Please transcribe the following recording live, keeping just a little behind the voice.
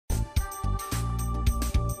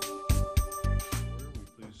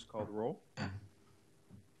Call the roll. Mayor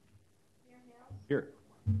Hales? Here.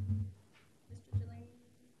 Mr. Delaney?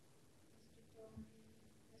 Mr. Jones?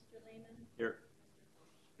 Mr. Lehman? Here.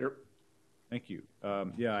 Here. Thank you.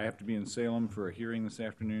 Yeah, I have to be in Salem for a hearing this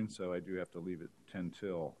afternoon, so I do have to leave at 10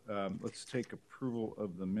 till. Let's take approval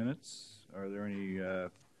of the minutes. Are there any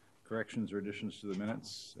corrections or additions to the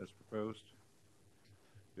minutes as proposed?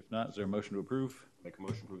 If not, is there a motion to approve? Make a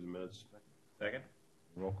motion to approve the minutes. Second.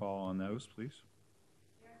 Roll call on those, please.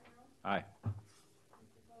 Aye.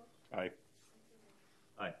 Aye.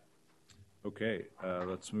 Aye. Okay,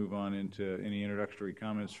 let's move on into any introductory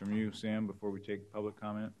comments from you, Sam, before we take public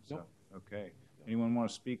comment. Nope. So, okay. Anyone want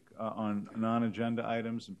to speak on non-agenda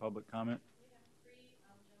items and public comment? We have three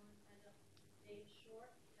gentlemen signed up: Dave Short,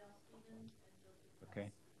 Al Stevens, and Joseph. Okay.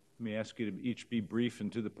 Let me ask you to each be brief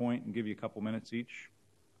and to the point and give you a couple minutes each.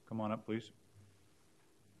 Come on up, please.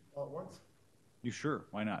 All at once? You sure?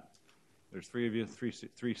 Why not? There's three of you,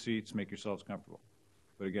 three seats. Make yourselves comfortable.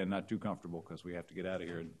 But again, not too comfortable because we have to get out of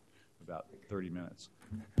here in about 30 minutes.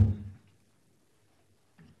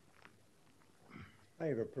 I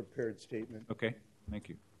have a prepared statement. Okay, thank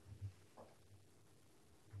you.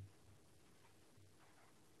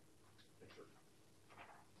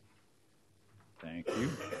 Thank you.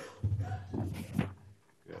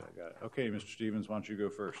 Good, I got it. Okay, Mr. Stevens, why don't you go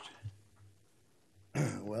first?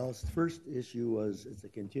 Well, the first issue was, it's a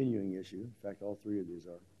continuing issue. In fact, all three of these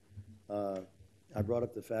are. I brought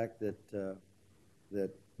up the fact that that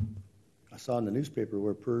I saw in the newspaper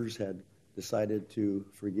where PERS had decided to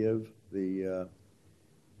forgive the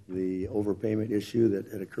overpayment issue that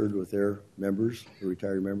had occurred with their members, the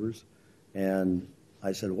retired members. And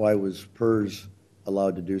I said, why was PERS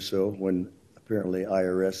allowed to do so when apparently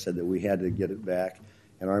IRS said that we had to get it back?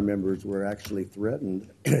 And our members were actually threatened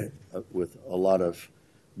with a lot of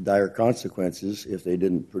dire consequences if they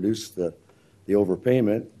didn't produce the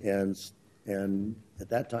overpayment. And at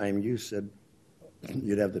that time, you said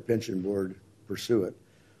you'd have the pension board pursue it.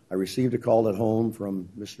 I received a call at home from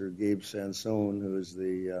Mr. Gabe Sansone, who is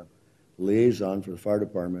the liaison for the fire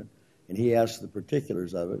department, and he asked the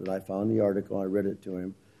particulars of it. And I found the article, I read it to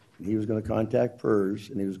him, and he was going to contact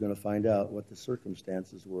PERS, and he was going to find out what the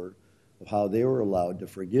circumstances were of how they were allowed to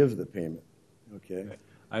forgive the payment. Okay.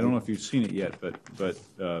 I don't know if you've seen it yet, but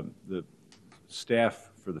the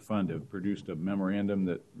staff for the fund have produced a memorandum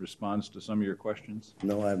that responds to some of your questions.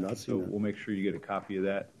 No, I have not seen So it. we'll make sure you get a copy of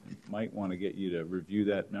that. Might want to get you to review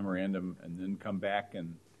that memorandum and then come back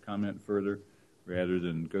and comment further rather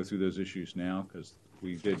than go through those issues now, because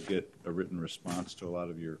we did get a written response to a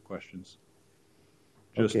lot of your questions.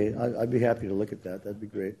 Okay, I'd be happy to look at that. That'd be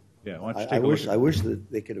great. Yeah, why don't you take a look at I wish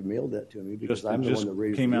that they could have mailed that to me, because I'm the one that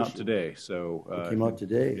raised the issue. came out today, so. It came out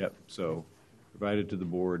today? Yep, so provided to the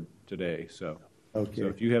board today, so. Okay. So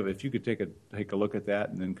if you could take a look at that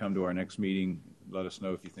and then come to our next meeting, let us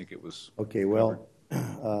know if you think it was. Okay, well,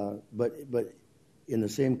 but in the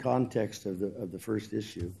same context of the first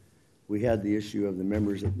issue, we had the issue of the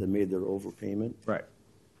members that made their overpayment. Right.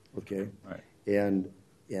 Okay. Right.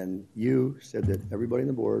 And you said that everybody on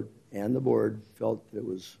the board and the board felt that it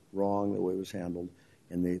was wrong the way it was handled,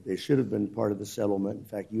 and they should have been part of the settlement. In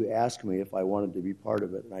fact, you asked me if I wanted to be part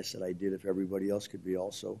of it, and I said I did if everybody else could be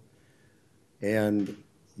also. And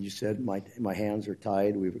you said my hands are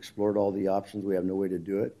tied. We've explored all the options. We have no way to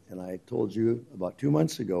do it. And I told you about 2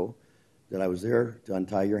 months ago that I was there to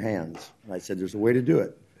untie your hands. And I said there's a way to do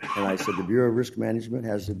it. And I said the Bureau of Risk Management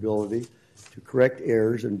has the ability to correct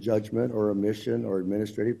errors in judgment or omission or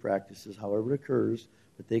administrative practices, however it occurs,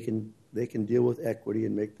 but they can deal with equity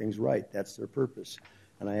and make things right. That's their purpose.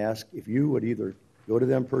 And I asked if you would either go to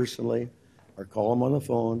them personally or call them on the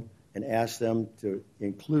phone and ask them to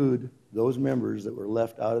include those members that were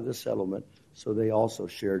left out of the settlement so they also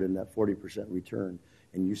shared in that 40% return.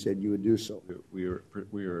 And you said you would do so. We are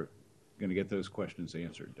going to get those questions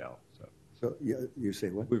answered, Dal. So you say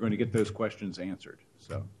what? We're going to get those questions answered.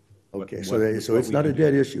 So. Okay, so it's not a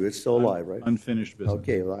dead issue. It's still alive, right? Unfinished business.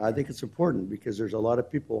 Okay, well, I think it's important because there's a lot of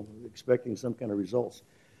people expecting some kind of results.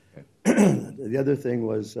 Okay. The other thing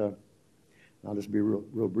was, I'll just be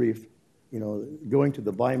real brief, going to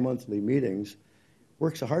the bi-monthly meetings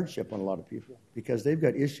works a hardship on a lot of people because they've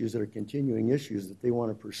got issues that are continuing issues that they want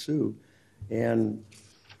to pursue. And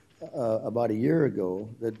about a year ago,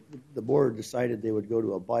 the board decided they would go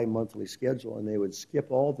to a bi-monthly schedule and they would skip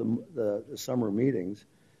all the summer meetings.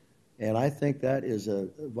 And I think that is a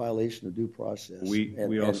violation of due process.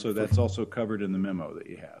 That's also covered in the memo that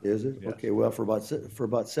you have. Is it? Yes. Okay. Well, for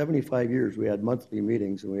about 75 years, we had monthly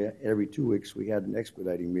meetings, and every 2 weeks we had an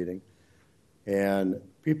expediting meeting. And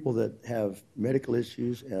people that have medical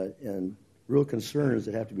issues and real concerns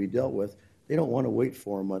that have to be dealt with, they don't want to wait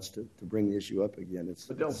 4 months to bring the issue up again.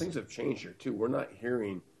 But Del, things have changed here too. We're not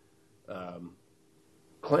hearing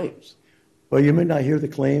claims. Well, you may not hear the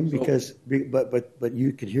claim because, but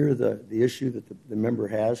you could hear the issue that the member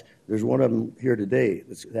has. There's one of them here today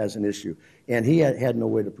that has an issue, and he had no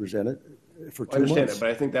way to present it for 2 months. I understand that, but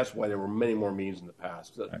I think that's why there were many more meetings in the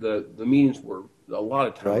past. The meetings were, a lot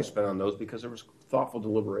of time was spent on those because there was thoughtful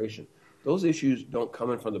deliberation. Those issues don't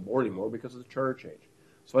come in front of the board anymore because of the charter change.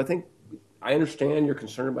 So I think, I understand you're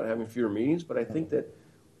concerned about having fewer meetings, but I think that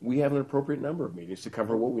we have an appropriate number of meetings to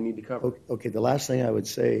cover what we need to cover. Okay, the last thing I would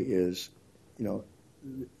say is, you know,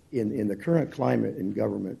 in the current climate in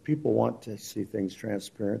government, people want to see things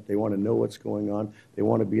transparent. They want to know what's going on. They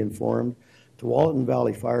want to be informed. Tualatin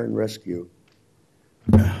Valley Fire and Rescue,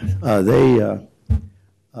 they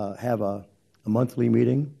have a monthly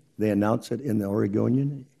meeting. They announce it in the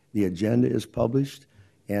Oregonian. The agenda is published,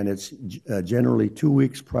 and it's generally 2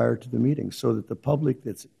 weeks prior to the meeting so that the public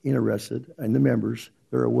that's interested and the members,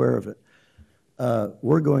 they're aware of it.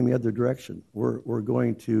 We're going the other direction. We're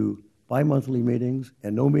going to bi-monthly meetings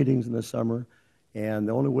and no meetings in the summer, and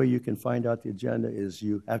the only way you can find out the agenda is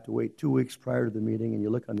you have to wait 2 weeks prior to the meeting and you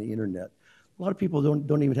look on the internet. A lot of people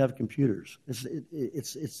don't even have computers.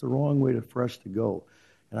 It's the wrong way for us to go.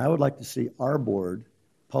 And I would like to see our board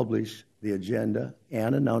publish the agenda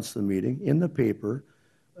and announce the meeting in the paper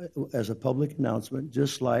as a public announcement,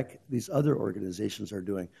 just like these other organizations are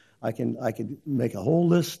doing. I can make a whole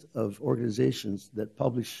list of organizations that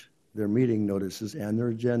publish their meeting notices and their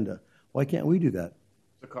agenda. Why can't we do that?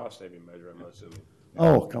 It's a cost-saving measure, I'm assuming.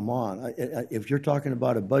 Oh, come on. If you're talking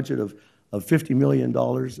about a budget of $50 million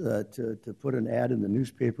to put an ad in the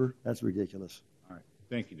newspaper, that's ridiculous. All right.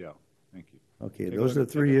 Thank you, Del. Thank you. Okay, those are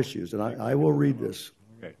the three issues, and I will read this.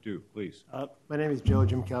 Okay, do, please. My name is Joe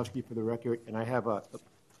Jimkowski for the record, and I have a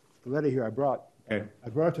letter here I brought. Okay. I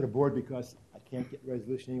brought it to the board because I can't get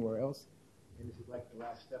resolution anywhere else, and this is like the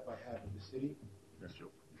last step I have with the city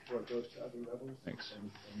before it goes to other levels. Thanks.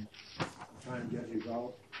 And I'm trying to get it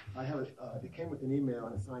resolved. I have it came with an email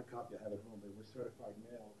and a signed copy I have at home, but it was certified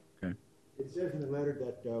mail. Okay. It says in the letter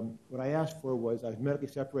that what I asked for was I was medically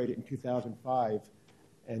separated in 2005,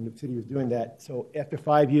 and the city was doing that. So after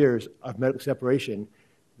 5 years of medical separation,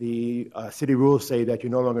 the city rules say that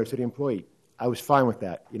you're no longer a city employee. I was fine with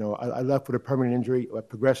that. You know, I left with a permanent injury, a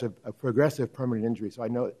progressive permanent injury. So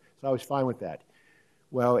I was fine with that.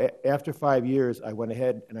 Well, after 5 years, I went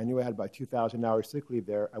ahead and I knew I had about 2,000 hours sick leave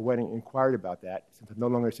there. I went and inquired about that since I'm no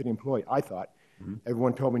longer a city employee. I thought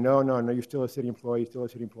everyone told me, no, you're still a city employee. You're still a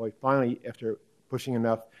city employee. Finally, after pushing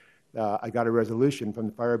enough, I got a resolution from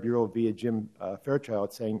the Fire Bureau via Jim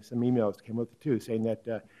Fairchild saying some emails came up too, saying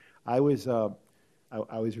that I was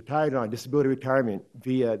retired on disability retirement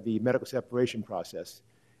via the medical separation process,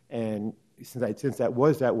 and since that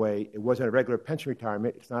was that way, it wasn't a regular pension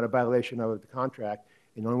retirement. It's not a violation of the contract.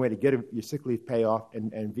 And the only way to get your sick leave payoff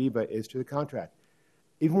and VIVA is to the contract.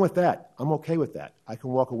 Even with that, I'm okay with that. I can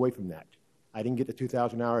walk away from that. I didn't get the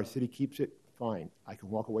 2,000 hours. The city keeps it. Fine. I can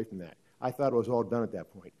walk away from that. I thought it was all done at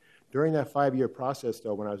that point. During that 5-year process,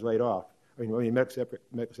 though, when I was laid off, when you medical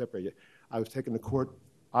separated, I was taken to court.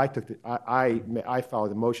 I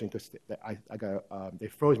filed a motion because they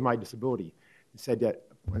froze my disability. It said that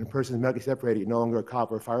when a person is medically separated, you're no longer a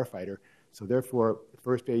cop or a firefighter. So therefore, the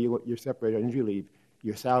first day you're separated on injury leave,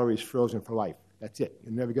 your salary is frozen for life. That's it.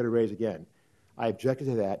 You'll never get a raise again. I objected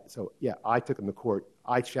to that. So, yeah, I took them to court.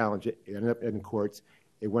 I challenged it. It ended up in the courts.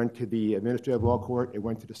 It went to the administrative law court. It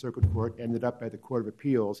went to the circuit court. Ended up at the Court of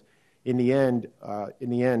Appeals. In the end,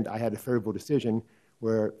 I had a favorable decision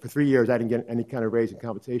where for 3 years I didn't get any kind of raise in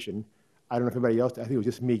compensation. I don't know if anybody else. I think it was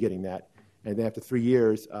just me getting that. And then after 3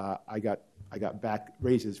 years, I got back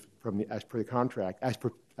raises as per the contract, as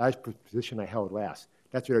per the position I held last.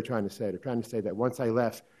 That's what they're trying to say. They're trying to say that once I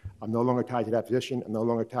left, I'm no longer tied to that position. I'm no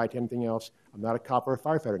longer tied to anything else. I'm not a cop or a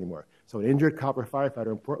firefighter anymore. So an injured cop or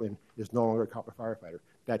firefighter in Portland is no longer a cop or firefighter.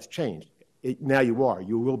 That's changed. Now you are.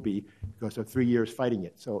 You will be because of 3 years fighting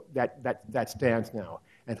it. So that stands now.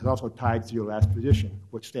 And it's also tied to your last position,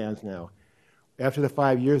 which stands now. After the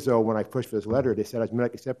 5 years, though, when I pushed for this letter, they said I was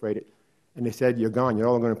medically separated. And they said, you're gone. You're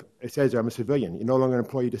no longer, it says I'm a civilian. You're no longer an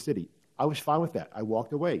employee of the city. I was fine with that. I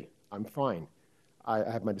walked away. I'm fine. I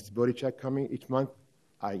have my disability check coming each month.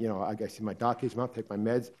 I see my doctor each month, take my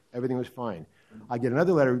meds. Everything was fine. I get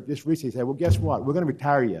another letter just recently. Say, well, guess what? We're going to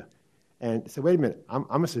retire you. And I said, wait a minute.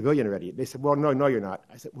 I'm a civilian already. They said, well, no, you're not.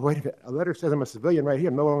 I said, well, wait a minute. A letter says I'm a civilian right here.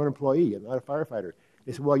 I'm no longer an employee. I'm not a firefighter.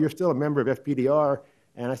 They said, well, you're still a member of Fpdr.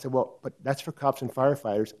 And I said, well, but that's for cops and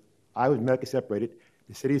firefighters. I was medically separated.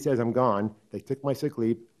 The city says I'm gone. They took my sick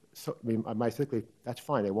leave. My sick leave, that's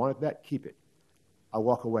fine. They wanted that, keep it. I'll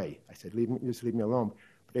walk away. I said, just leave me alone.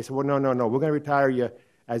 But they said, well, no, we're going to retire you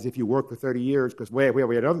as if you worked for 30 years, because wait,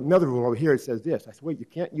 another rule over here, it says this. I said, wait, you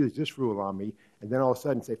can't use this rule on me, and then all of a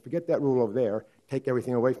sudden say, forget that rule over there, take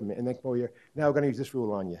everything away from me, and then come over here, now we're going to use this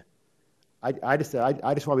rule on you. I just said,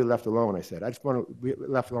 I just want to be left alone, I said. I just want to be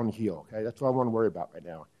left alone to heal, okay? That's all I want to worry about right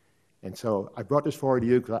now. And so I brought this forward to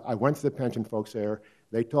you because I went to the pension folks there.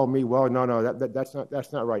 They told me, well, no, that's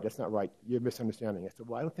not right. You're misunderstanding. I said,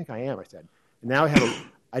 well, I don't think I am, I said. And now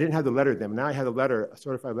I didn't have the letter to them. Now I had a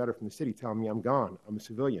certified letter from the city telling me I'm gone. I'm a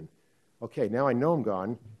civilian. Okay, now I know I'm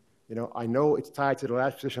gone. You know, I know it's tied to the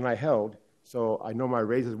last position I held, so I know my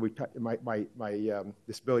raises, my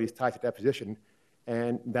disability is tied to that position,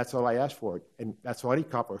 and that's all I asked for. And that's all any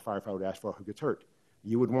cop or firefighter would ask for who gets hurt.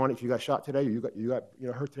 You would want it if you got shot today, or you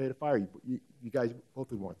got hurt today at a fire. You guys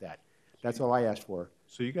both would want that. That's all I asked for.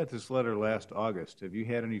 So you got this letter last August. Have you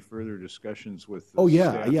had any further discussions with the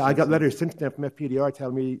staff? I got then? letters since then from Fpdr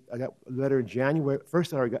telling me I got a letter in January.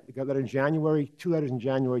 First I got a letter in January, 2 letters in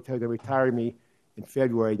January telling me they retired me in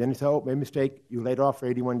February. Then they said, oh, made a mistake. You laid off for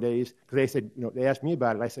 81 days. Because they said, they asked me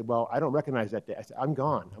about it. I said, well, I don't recognize that day. I said, I'm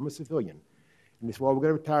gone. I'm a civilian. And they said, well, we're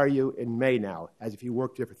going to retire you in May now, as if you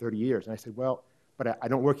worked here for 30 years. And I said, well, but I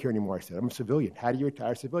don't work here anymore. I said, I'm a civilian. How do you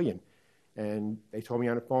retire a civilian? And they told me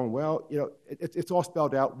on the phone, well, it's all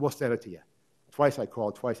spelled out. We'll send it to you. Twice I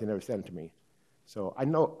called. Twice they never sent it to me. So I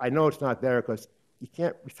know it's not there because you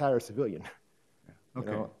can't retire a civilian.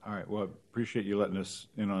 Okay. All right. Well, I appreciate you letting us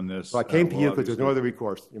in on this. So I came to you because there's no other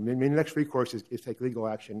recourse. I mean, the next recourse is take legal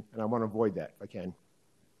action, and I want to avoid that if I can,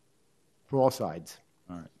 for all sides.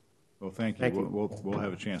 All right. Well, thank you. Thank you. We'll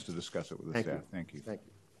have a chance to discuss it with the Thank staff. you. Thank you. Thank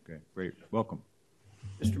you. Okay. Great. Welcome.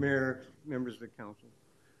 Mr. Mayor, members of the council,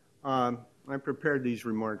 I prepared these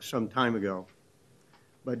remarks some time ago,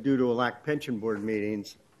 but due to a lack of pension board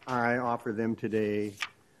meetings, I offer them today,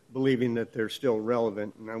 believing that they're still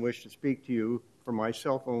relevant, and I wish to speak to you for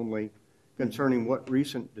myself only concerning what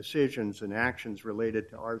recent decisions and actions related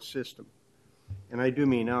to our system. And I do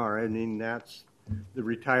mean our, I mean that's the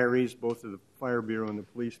retirees, both of the Fire Bureau and the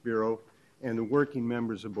Police Bureau, and the working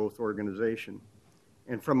members of both organizations.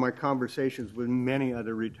 And from my conversations with many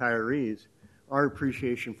other retirees, our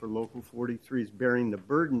appreciation for Local 43's bearing the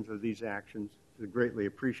burdens of these actions is greatly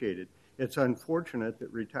appreciated. It's unfortunate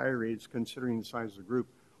that retirees, considering the size of the group,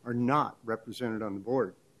 are not represented on the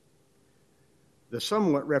board. The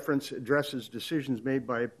somewhat reference addresses decisions made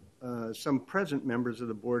by some present members of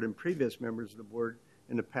the board and previous members of the board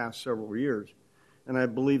in the past several years. And I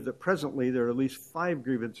believe that presently there are at least 5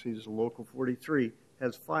 grievances Local 43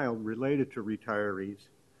 has filed related to retirees,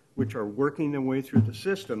 which are working their way through the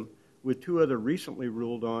system, with 2 other recently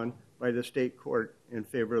ruled on by the state court in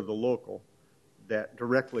favor of the local that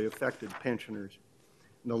directly affected pensioners.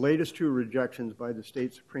 And the latest 2 rejections by the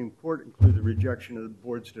state Supreme Court include the rejection of the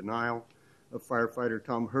board's denial of firefighter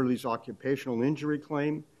Tom Hurley's occupational injury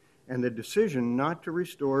claim and the decision not to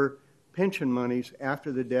restore pension monies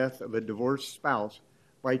after the death of a divorced spouse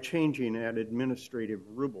by changing an administrative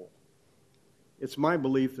rule. It's my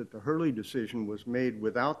belief that the Hurley decision was made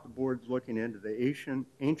without the boards looking into the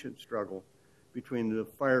ancient struggle between the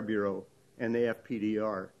Fire Bureau and the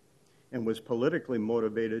Fpdr and was politically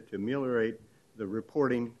motivated to ameliorate the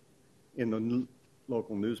reporting in the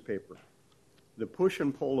local newspaper. The push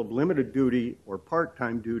and pull of limited duty or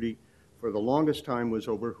part-time duty for the longest time was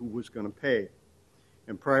over who was going to pay.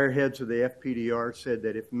 And prior heads of the Fpdr said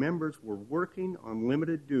that if members were working on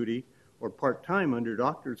limited duty or part-time under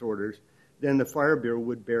doctor's orders, then the Fire Bureau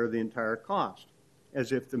would bear the entire cost,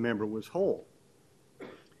 as if the member was whole.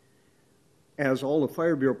 As all the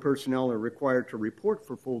Fire Bureau personnel are required to report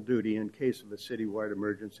for full duty in case of a citywide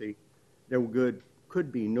emergency, there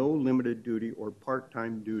could be no limited duty or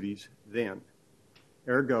part-time duties then.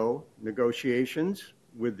 Ergo, negotiations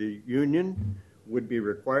with the union would be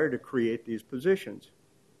required to create these positions.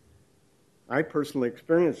 I personally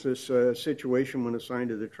experienced this situation when assigned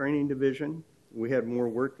to the training division. We had more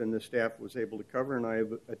work than the staff was able to cover, and I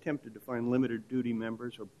have attempted to find limited duty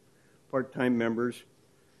members or part-time members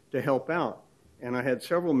to help out. And I had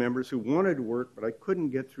several members who wanted to work, but I couldn't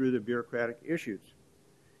get through the bureaucratic issues.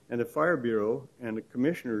 And the Fire Bureau and the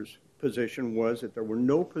commissioner's position was that there were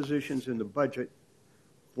no positions in the budget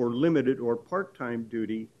for limited or part-time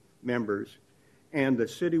duty members, and the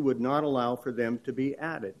city would not allow for them to be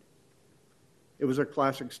added. It was a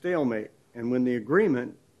classic stalemate, and when the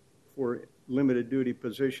agreement for limited duty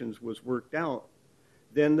positions was worked out,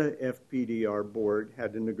 then the Fpdr board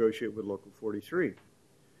had to negotiate with Local 43.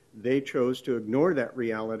 They chose to ignore that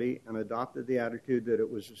reality and adopted the attitude that it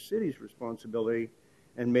was the city's responsibility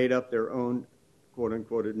and made up their own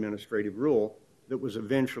quote-unquote administrative rule that was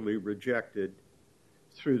eventually rejected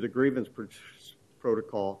through the grievance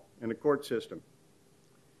protocol and the court system.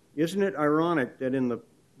 Isn't it ironic that in the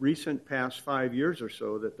recent past 5 years or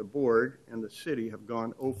so that the board and the city have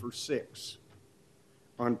gone 0 for 6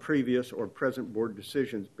 on previous or present board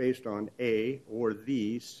decisions based on a or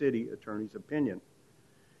the city attorney's opinion?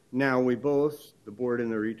 Now we both, the board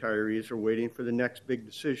and the retirees, are waiting for the next big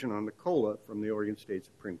decision on the COLA from the Oregon State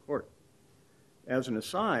Supreme Court. As an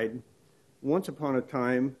aside, once upon a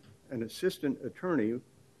time, an assistant attorney,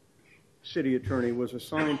 city attorney, was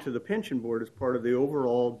assigned to the pension board as part of the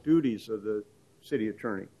overall duties of the city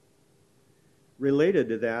attorney. Related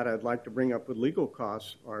to that, I'd like to bring up what legal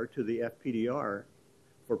costs are to the Fpdr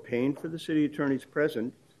for paying for the city attorney's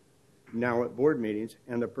presence now at board meetings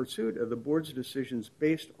and the pursuit of the board's decisions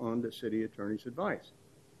based on the city attorney's advice.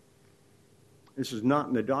 This is not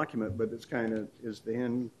in the document, but it's kind of is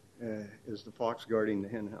the fox guarding the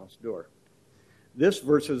hen house door. This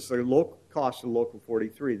versus the local cost of Local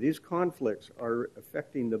 43. These conflicts are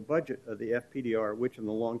affecting the budget of the Fpdr, which in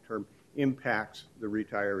the long term impacts the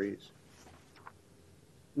retirees.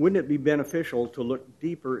 Wouldn't it be beneficial to look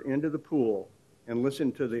deeper into the pool and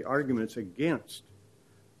listen to the arguments against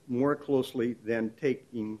more closely than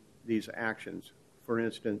taking these actions? For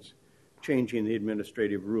instance, changing the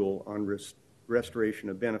administrative rule on restoration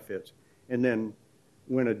of benefits, and then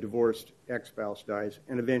when a divorced ex-spouse dies,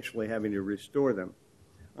 and eventually having to restore them.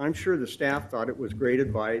 I'm sure the staff thought it was great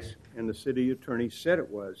advice, and the city attorney said it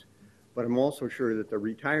was, but I'm also sure that the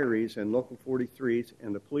retirees and Local 43s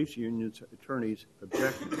and the police union's attorneys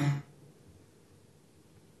objected.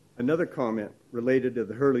 Another comment related to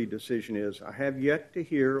the Hurley decision is, I have yet to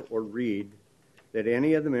hear or read that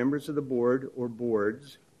any of the members of the board or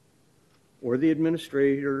boards or the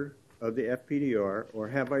administrator of the Fpdr, or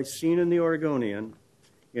have I seen in the Oregonian,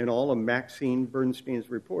 in all of Maxine Bernstein's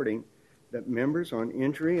reporting, that members on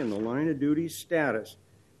injury and the line of duty status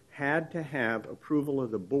had to have approval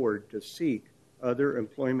of the board to seek other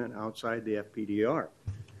employment outside the Fpdr.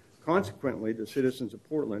 Consequently, the citizens of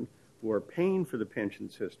Portland who are paying for the pension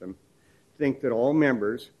system think that all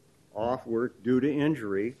members off work due to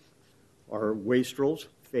injury are wastrels,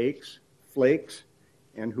 fakes, flakes,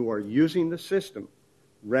 and who are using the system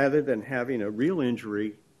rather than having a real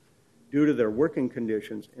injury due to their working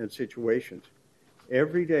conditions and situations.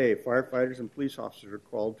 Every day, firefighters and police officers are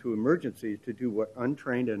called to emergencies to do what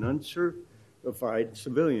untrained and uncertified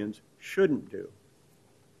civilians shouldn't do.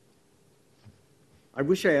 I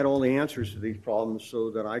wish I had all the answers to these problems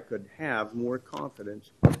so that I could have more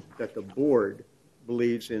confidence that the board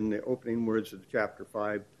believes in the opening words of Chapter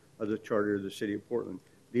 5 of the Charter of the City of Portland.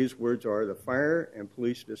 These words are, the Fire and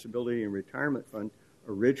Police Disability and Retirement Fund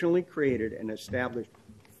originally created and established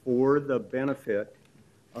for the benefit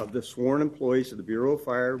of the sworn employees of the Bureau of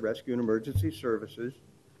Fire, Rescue, and Emergency Services,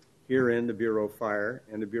 herein the Bureau of Fire,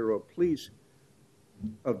 and the Bureau of Police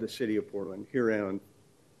of the City of Portland, herein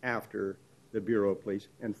after the Bureau of Police,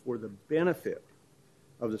 and for the benefit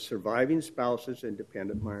of the surviving spouses and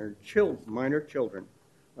dependent minor children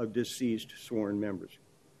of deceased sworn members.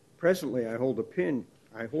 Presently, I hold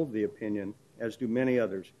the opinion, as do many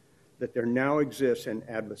others, that there now exists an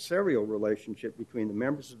adversarial relationship between the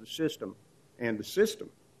members of the system and the system.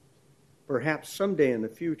 Perhaps someday in the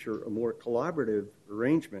future, a more collaborative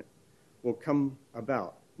arrangement will come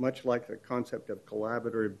about, much like the concept of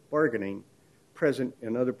collaborative bargaining present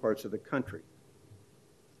in other parts of the country.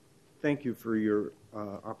 Thank you for your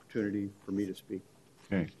opportunity for me to speak.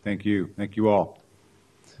 Okay, thank you. Thank you all.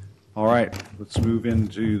 All right, let's move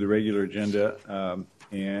into the regular agenda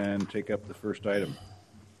and take up the first item.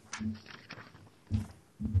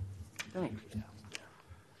 Thank you.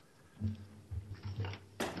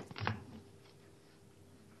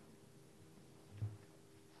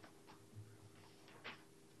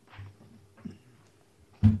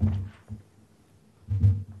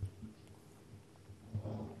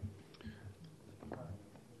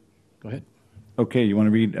 Go ahead. Okay, you want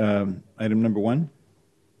to read item number 1?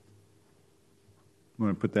 You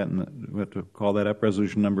want to put that in the, we have to call that up,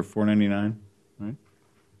 resolution number 499, right?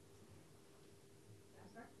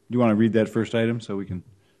 Do you want to read that first item so we can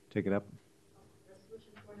take it up?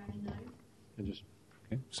 Resolution 499.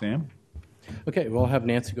 Okay, Sam? Okay, well, I'll have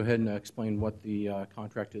Nancy go ahead and explain what the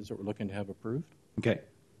contract is that we're looking to have approved. Okay.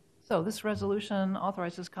 So this resolution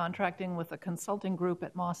authorizes contracting with a consulting group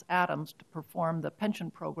at Moss Adams to perform the pension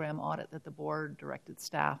program audit that the board directed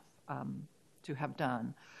staff to have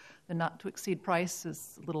done. The not-to-exceed price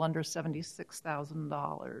is a little under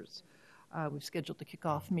 $76,000. We've scheduled the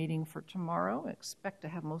kickoff meeting for tomorrow. Expect to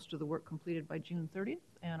have most of the work completed by June 30th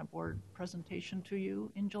and a board presentation to you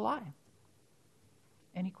in July.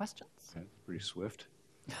 Any questions? That's pretty swift.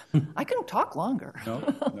 I can talk longer. No?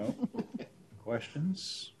 No?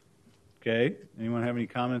 Questions? Okay. Anyone have any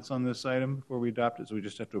comments on this item before we adopt it? So we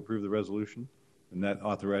just have to approve the resolution, and that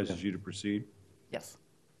authorizes you to proceed? Yes.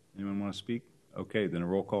 Anyone want to speak? Okay, then a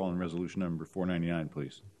roll call on resolution number 499,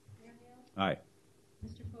 please. Mayor Hill, Aye.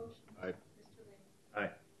 Mr. Foch. Aye. Mr. Lane. Aye.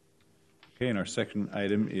 Okay, and our second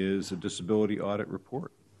item is a disability audit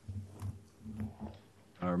report.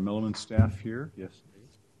 Our Milliman staff here, yes.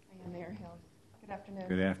 I am Mayor Hill. Good afternoon.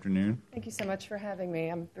 Good afternoon. Thank you so much for having me.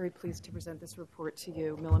 I'm very pleased to present this report to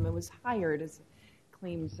you. Milliman was hired as a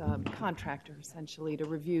claims contractor, essentially, to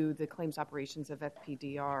review the claims operations of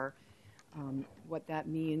Fpdr. What that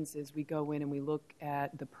means is we go in and we look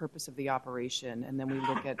at the purpose of the operation, and then we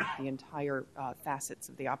look at the entire facets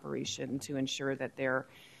of the operation to ensure that they're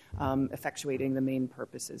effectuating the main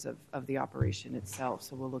purposes of the operation itself.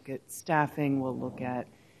 So we'll look at staffing, we'll look at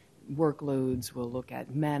workloads, we'll look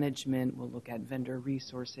at management, we'll look at vendor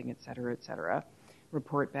resourcing, et cetera,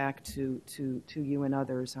 report back to you and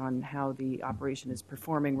others on how the operation is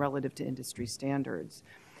performing relative to industry standards.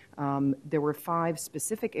 There were 5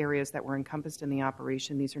 specific areas that were encompassed in the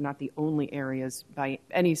operation. These are not the only areas by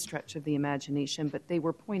any stretch of the imagination, but they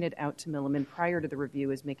were pointed out to Milliman prior to the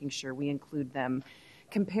review as making sure we include them.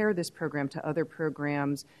 Compare this program to other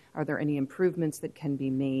programs. Are there any improvements that can be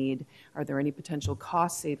made? Are there any potential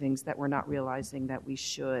cost savings that we're not realizing that we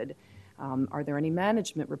should? Are there any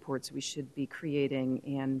management reports we should be creating?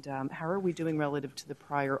 And how are we doing relative to the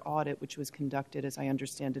prior audit, which was conducted, as I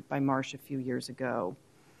understand it, by Marsh a few years ago?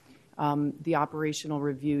 The operational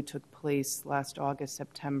review took place last August,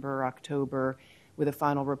 September, October, with a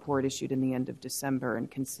final report issued in the end of December,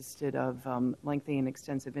 and consisted of lengthy and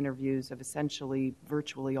extensive interviews of essentially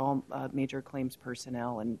virtually all major claims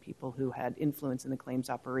personnel and people who had influence in the claims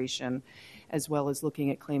operation, as well as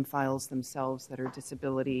looking at claim files themselves that are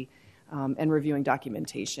disability and reviewing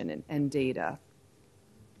documentation and data.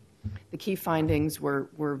 The key findings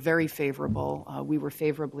were very favorable. We were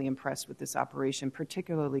favorably impressed with this operation,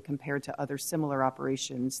 particularly compared to other similar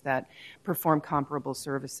operations that perform comparable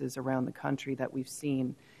services around the country that we've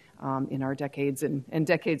seen in our decades and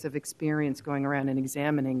decades of experience going around and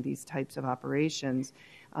examining these types of operations.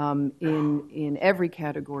 In every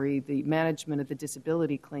category, the management of the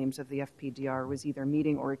disability claims of the FPDR was either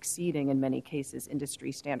meeting or exceeding, in many cases,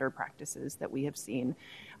 industry standard practices that we have seen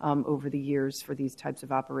over the years for these types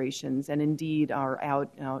of operations, and indeed are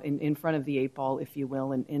out in front of the 8 ball, if you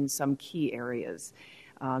will, in some key areas.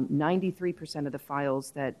 93% of the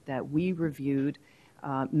files that we reviewed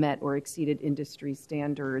met or exceeded industry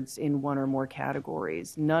standards in one or more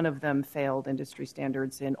categories. None of them failed industry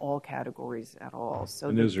standards in all categories at all. So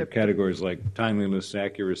and those are categories like timeliness,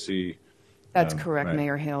 accuracy. That's correct, right.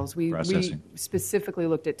 Mayor Hales. We specifically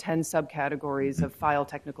looked at 10 subcategories of file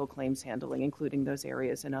technical claims handling, including those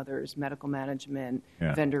areas and others: medical management,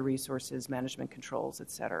 vendor resources, management controls, et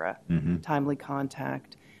cetera. Timely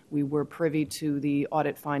contact. We were privy to the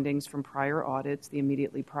audit findings from prior audits, the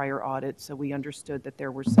immediately prior audits, so we understood that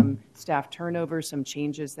there were some staff turnover, some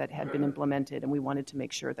changes that had been implemented, and we wanted to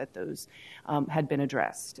make sure that those had been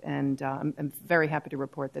addressed. And I'm very happy to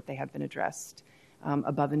report that they have been addressed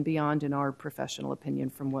above and beyond, in our professional opinion,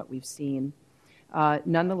 from what we've seen.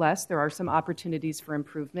 Nonetheless, there are some opportunities for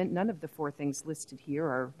improvement. None of the 4 things listed here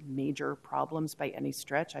are major problems by any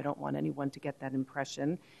stretch. I don't want anyone to get that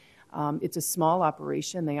impression. It's a small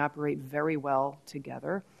operation. They operate very well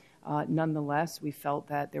together. Nonetheless, we felt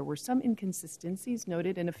that there were some inconsistencies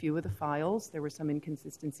noted in a few of the files. There were some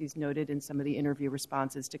inconsistencies noted in some of the interview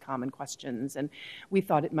responses to common questions. And we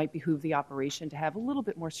thought it might behoove the operation to have a little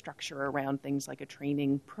bit more structure around things like a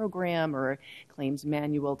training program or a claims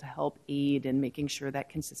manual to help aid in making sure that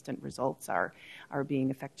consistent results are being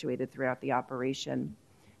effectuated throughout the operation.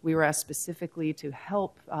 We were asked specifically to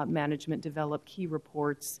help management develop key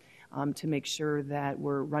reports to make sure that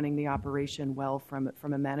we're running the operation well from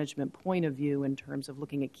a management point of view in terms of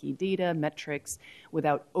looking at key data, metrics,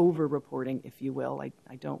 without over-reporting, if you will.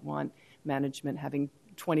 I don't want management having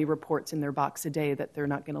 20 reports in their box a day that they're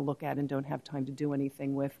not going to look at and don't have time to do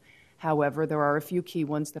anything with. However, there are a few key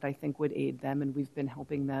ones that I think would aid them, and we've been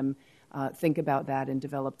helping them think about that and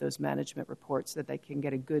develop those management reports so that they can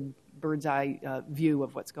get a good bird's eye view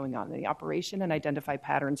of what's going on in the operation and identify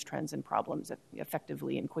patterns, trends, and problems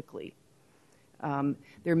effectively and quickly.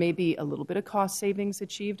 There may be a little bit of cost savings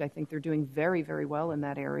achieved. I think they're doing very, very well in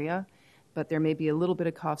that area. But there may be a little bit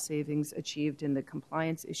of cost savings achieved in the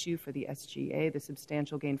compliance issue for the SGA, the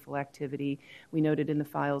substantial gainful activity. We noted in the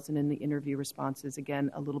files and in the interview responses, again,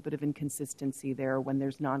 a little bit of inconsistency there when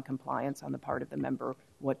there's non-compliance on the part of the member.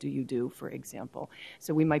 What do you do, for example?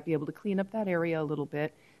 So we might be able to clean up that area a little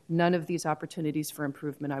bit. None of these opportunities for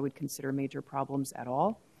improvement I would consider major problems at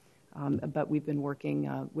all, but we've been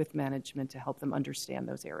working with management to help them understand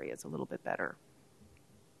those areas a little bit better.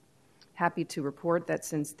 Happy to report that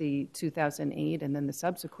since the 2008 and then the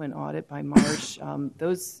subsequent audit by Marsh,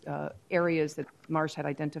 those areas that Marsh had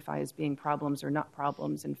identified as being problems are not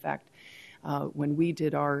problems. In fact, when we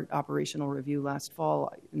did our operational review last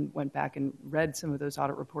fall and went back and read some of those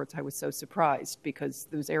audit reports, I was so surprised because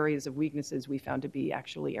those areas of weaknesses we found to be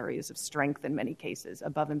actually areas of strength in many cases,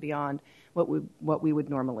 above and beyond what we would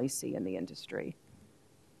normally see in the industry.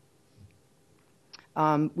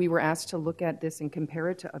 We were asked to look at this and compare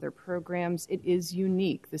it to other programs. It is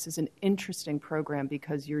unique. This is an interesting program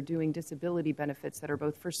because you're doing disability benefits that are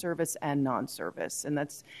both for service and non-service, and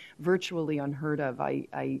that's virtually unheard of.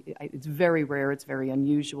 It's very rare. It's very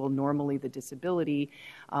unusual. Normally, the disability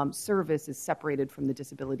service is separated from the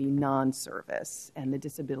disability non-service, and the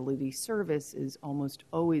disability service is almost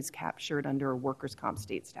always captured under a workers' comp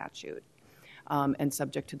state statute. And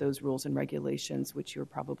subject to those rules and regulations, which you're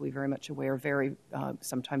probably very much aware vary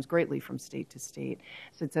sometimes greatly from state to state.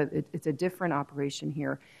 So it's a different operation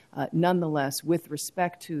here. Nonetheless, with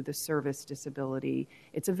respect to the service disability,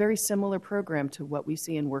 it's a very similar program to what we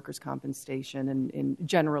see in workers' compensation and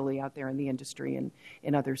generally out there in the industry and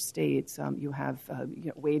in other states. You have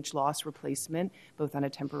wage loss replacement, both on a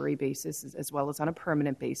temporary basis as well as on a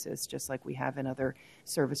permanent basis, just like we have in other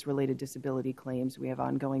service-related disability claims. We have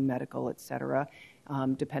ongoing medical, et cetera.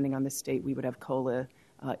 Depending on the state, we would have COLA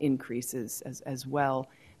increases as well.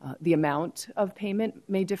 The amount of payment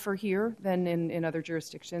may differ here than in other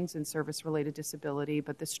jurisdictions in service-related disability,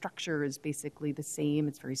 but the structure is basically the same.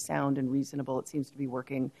 It's very sound and reasonable. It seems to be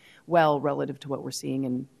working well relative to what we're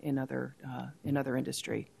seeing in other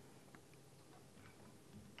industry.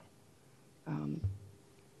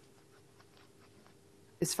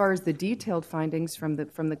 As far as the detailed findings from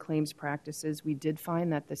the claims practices, we did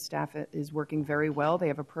find that the staff is working very well. They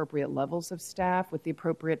have appropriate levels of staff with the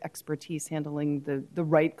appropriate expertise handling the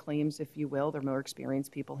right claims, if you will. They're more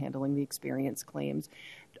experienced people handling the experienced claims.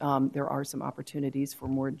 There are some opportunities for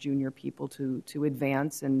more junior people to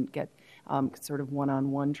advance and get sort of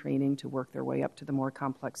one-on-one training to work their way up to the more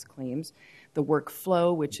complex claims. The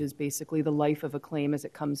workflow, which is basically the life of a claim as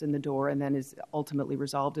it comes in the door and then is ultimately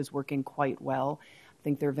resolved, is working quite well. I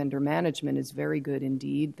think their vendor management is very good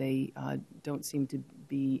indeed. They don't seem to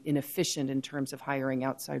be inefficient in terms of hiring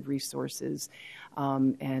outside resources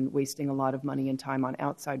and wasting a lot of money and time on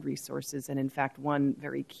outside resources. And in fact, one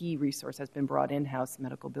very key resource has been brought in-house,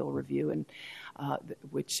 medical bill review, and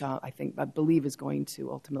which I believe is going to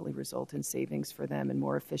ultimately result in savings for them and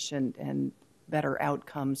more efficient and better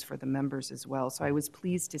outcomes for the members as well. So I was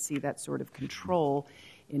pleased to see that sort of control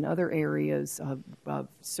in other areas of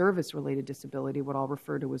service-related disability, what I'll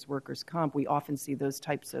refer to as workers' comp. We often see those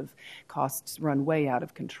types of costs run way out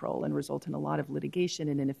of control and result in a lot of litigation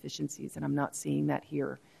and inefficiencies, and I'm not seeing that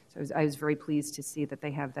here. So I was very pleased to see that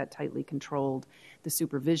they have that tightly controlled. The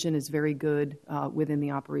supervision is very good within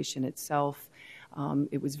the operation itself.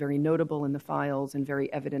 It was very notable in the files and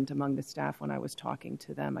very evident among the staff when I was talking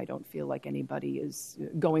to them. I don't feel like anybody is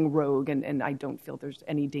going rogue, and I don't feel there's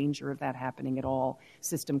any danger of that happening at all.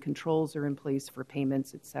 System controls are in place for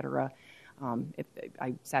payments, et cetera.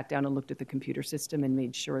 I sat down and looked at the computer system and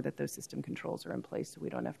made sure that those system controls are in place so we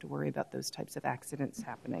don't have to worry about those types of accidents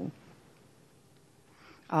happening.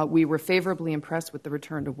 We were favorably impressed with the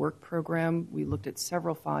return to work program. We looked at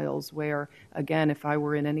several files where, again, if I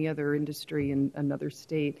were in any other industry in another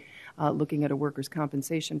state looking at a workers'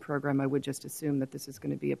 compensation program, I would just assume that this is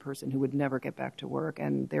going to be a person who would never get back to work,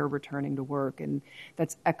 and they're returning to work, and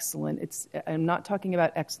that's excellent. I'm not talking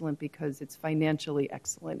about excellent because it's financially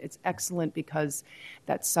excellent. It's excellent because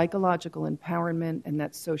that psychological empowerment and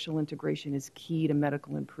that social integration is key to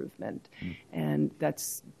medical improvement, and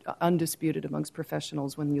that's undisputed amongst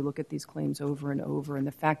professionals when you look at these claims over and over, and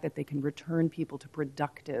the fact that they can return people to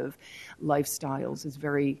productive lifestyles is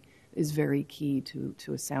very key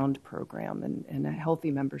to a sound program and a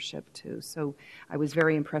healthy membership too. So I was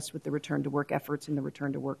very impressed with the return to work efforts in the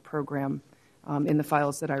return to work program in the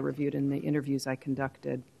files that I reviewed and the interviews I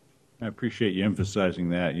conducted. I appreciate you emphasizing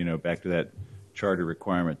that, back to that charter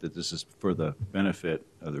requirement that this is for the benefit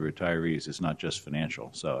of the retirees. It's not just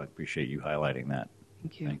financial. So I appreciate you highlighting that.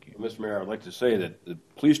 Thank you. Thank you. Mr. Mayor, I'd like to say that the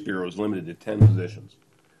Police Bureau is limited to 10 positions.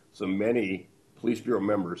 So many Police Bureau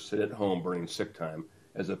members sit at home burning sick time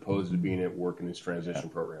as opposed to being at work in these transition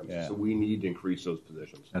programs. Yeah. So we need to increase those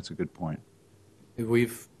positions. That's a good point.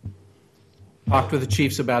 We've talked with the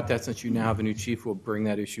chiefs about that. Since you now have a new chief, we'll bring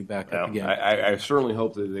that issue back up again. I certainly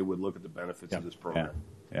hope that they would look at the benefits of this program.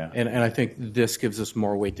 Yeah. And I think this gives us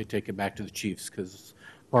more weight to take it back to the chiefs because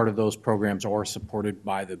part of those programs are supported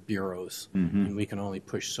by the bureaus, and we can only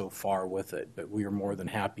push so far with it. But we are more than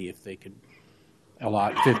happy if they could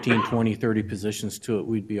allot 15, 20, 30 positions to it.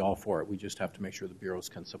 We'd be all for it. We just have to make sure the bureaus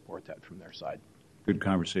can support that from their side. Good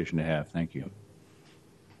conversation to have. Thank you.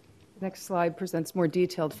 The next slide presents more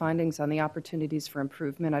detailed findings on the opportunities for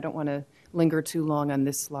improvement. I don't want to linger too long on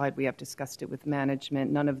this slide. We have discussed it with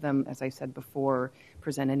management. None of them, as I said before,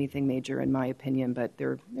 present anything major in my opinion, but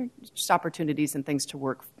they're just opportunities and things to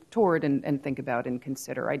work toward and think about and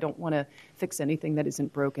consider. I don't want to fix anything that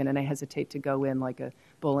isn't broken, and I hesitate to go in like a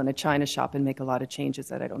bull in a china shop and make a lot of changes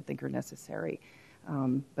that I don't think are necessary.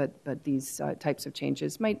 But these types of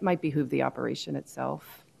changes might behoove the operation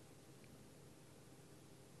itself.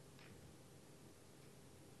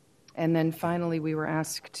 And then finally, we were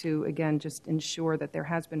asked to, again, just ensure that there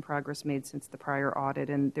has been progress made since the prior audit,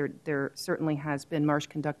 and there certainly has been. Marsh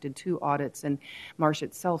conducted 2 audits, and Marsh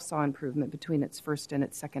itself saw improvement between its first and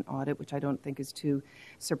its second audit, which I don't think is too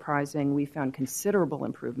surprising. We found considerable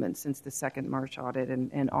improvement since the second Marsh audit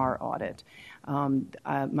and our audit.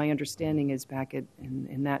 My understanding is back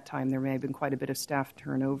in that time, there may have been quite a bit of staff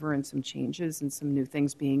turnover and some changes and some new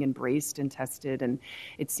things being embraced and tested, and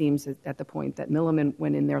it seems at the point that Milliman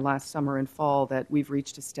went in there last summer and fall that we've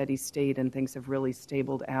reached a steady state and things have really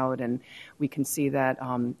stabled out, and we can see that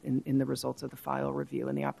in the results of the file review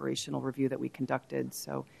and the operational review that we conducted.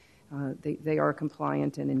 So they are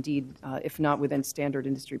compliant and indeed, if not within standard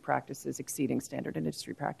industry practices, exceeding standard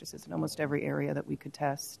industry practices in almost every area that we could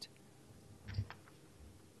test.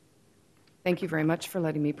 Thank you very much for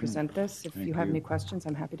letting me present this. If you have any questions,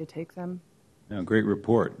 I'm happy to take them. No, great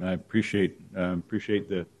report. I appreciate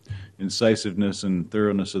the incisiveness and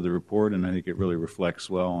thoroughness of the report, and I think it really reflects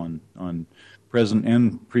well on present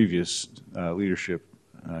and previous leadership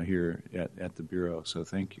here at the Bureau. So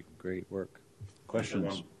thank you. Great work. Questions?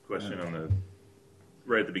 One question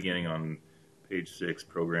right at the beginning on page 6,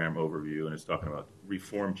 program overview, and it's talking about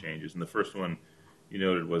reform changes. And the first one you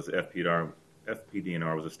noted was FPDR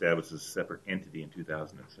was established as a separate entity in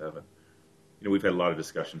 2007. You know, we've had a lot of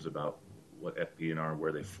discussions about what FPDR and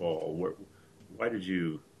where they fall. Where'd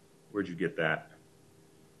you get that?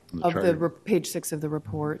 Of the page 6 of the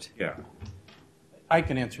report. Yeah. I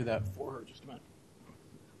can answer that for her just a minute.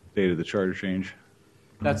 Date of the charter change.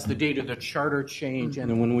 That's the date of the charter change, and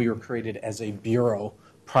then when we were created as a bureau.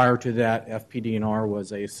 Prior to that, FPDR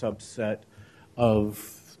was a subset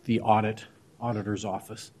of the auditor's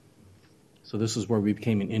office. So this is where we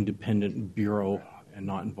became an independent bureau and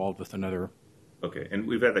not involved with another. Okay, and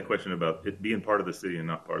we've had that question about it being part of the city and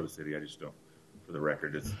not part of the city. I just don't, for the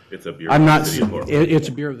record, it's a bureau. I'm not. Of the city of Portland. It's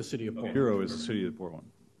a bureau of the city of Portland. Bureau is the city of Portland.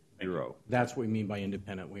 Bureau. That's what we mean by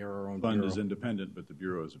independent. We are our own Fund bureau. is independent, but the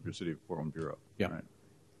Bureau is the city of Portland Bureau. Yeah. Right.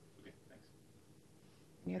 Okay, thanks.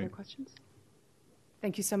 Any other questions?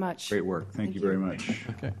 Thank you so much. Great work. Thank you very much.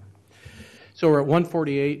 Okay. So we're at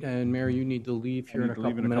 1:48, and Mary, you need to leave here I in need a to couple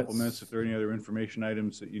leave in a minutes. couple minutes. If there are any other information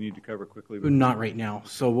items that you need to cover quickly. Not right now.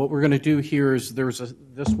 So what we're going to do here is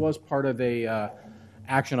this was part of a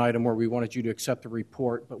action item where we wanted you to accept the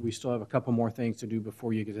report, but we still have a couple more things to do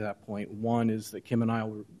before you get to that point. One is that Kim and I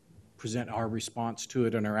will present our response to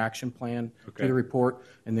it and our action plan to the report,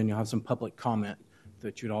 and then you'll have some public comment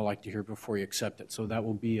that you'd all like to hear before you accept it. So that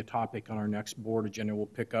will be a topic on our next board agenda. We'll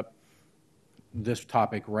pick up this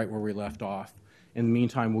topic right where we left off. In the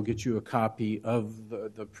meantime, we'll get you a copy of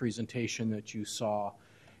the presentation that you saw,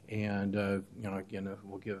 and again,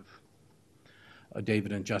 we'll give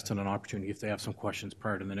David and Justin an opportunity if they have some questions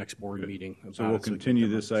prior to the next board meeting. So we'll continue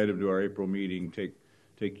this item to our April meeting.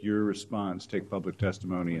 Take your response, take public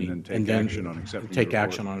testimony, and then take action on accepting the report. Take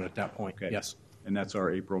action on it at that point. Okay. Yes. And that's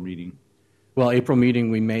our April meeting. Well, April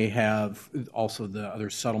meeting, we may have also the other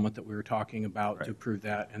settlement that we were talking about to approve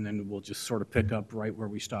that, and then we'll just sort of pick up right where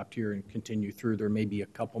we stopped here and continue through. There may be a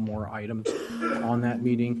couple more items on that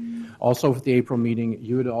meeting. Also, with the April meeting,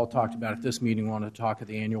 you had all talked about at this meeting, wanted to talk of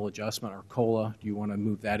the annual adjustment or COLA. Do you want to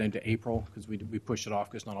move that into April? Because we pushed it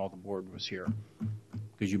off because not all the board was here.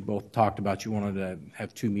 Because you both talked about you wanted to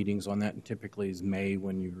have 2 meetings on that, and typically is May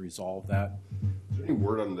when you resolve that. Is there any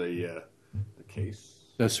word on the case?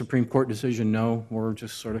 The Supreme Court decision, no. We're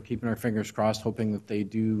just sort of keeping our fingers crossed, hoping that they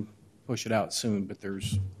do push it out soon, but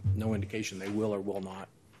there's no indication they will or will not.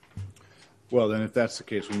 Well, then if that's the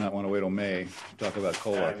case, we might want to wait till May to talk about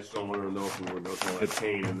COLA. I just don't want to know if we were going to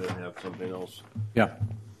obtain and then have something else. Yeah.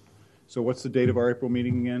 So what's the date of our April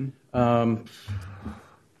meeting again?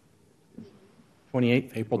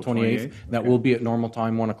 28th, April 28th. That will be at normal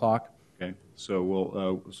time, 1 o'clock. Okay. So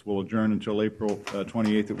we'll adjourn until April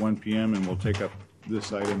 28th at 1 p.m., and we'll take up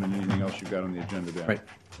this item and anything else you've got on the agenda there. Right.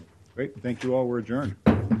 Great. Thank you all. We're adjourned.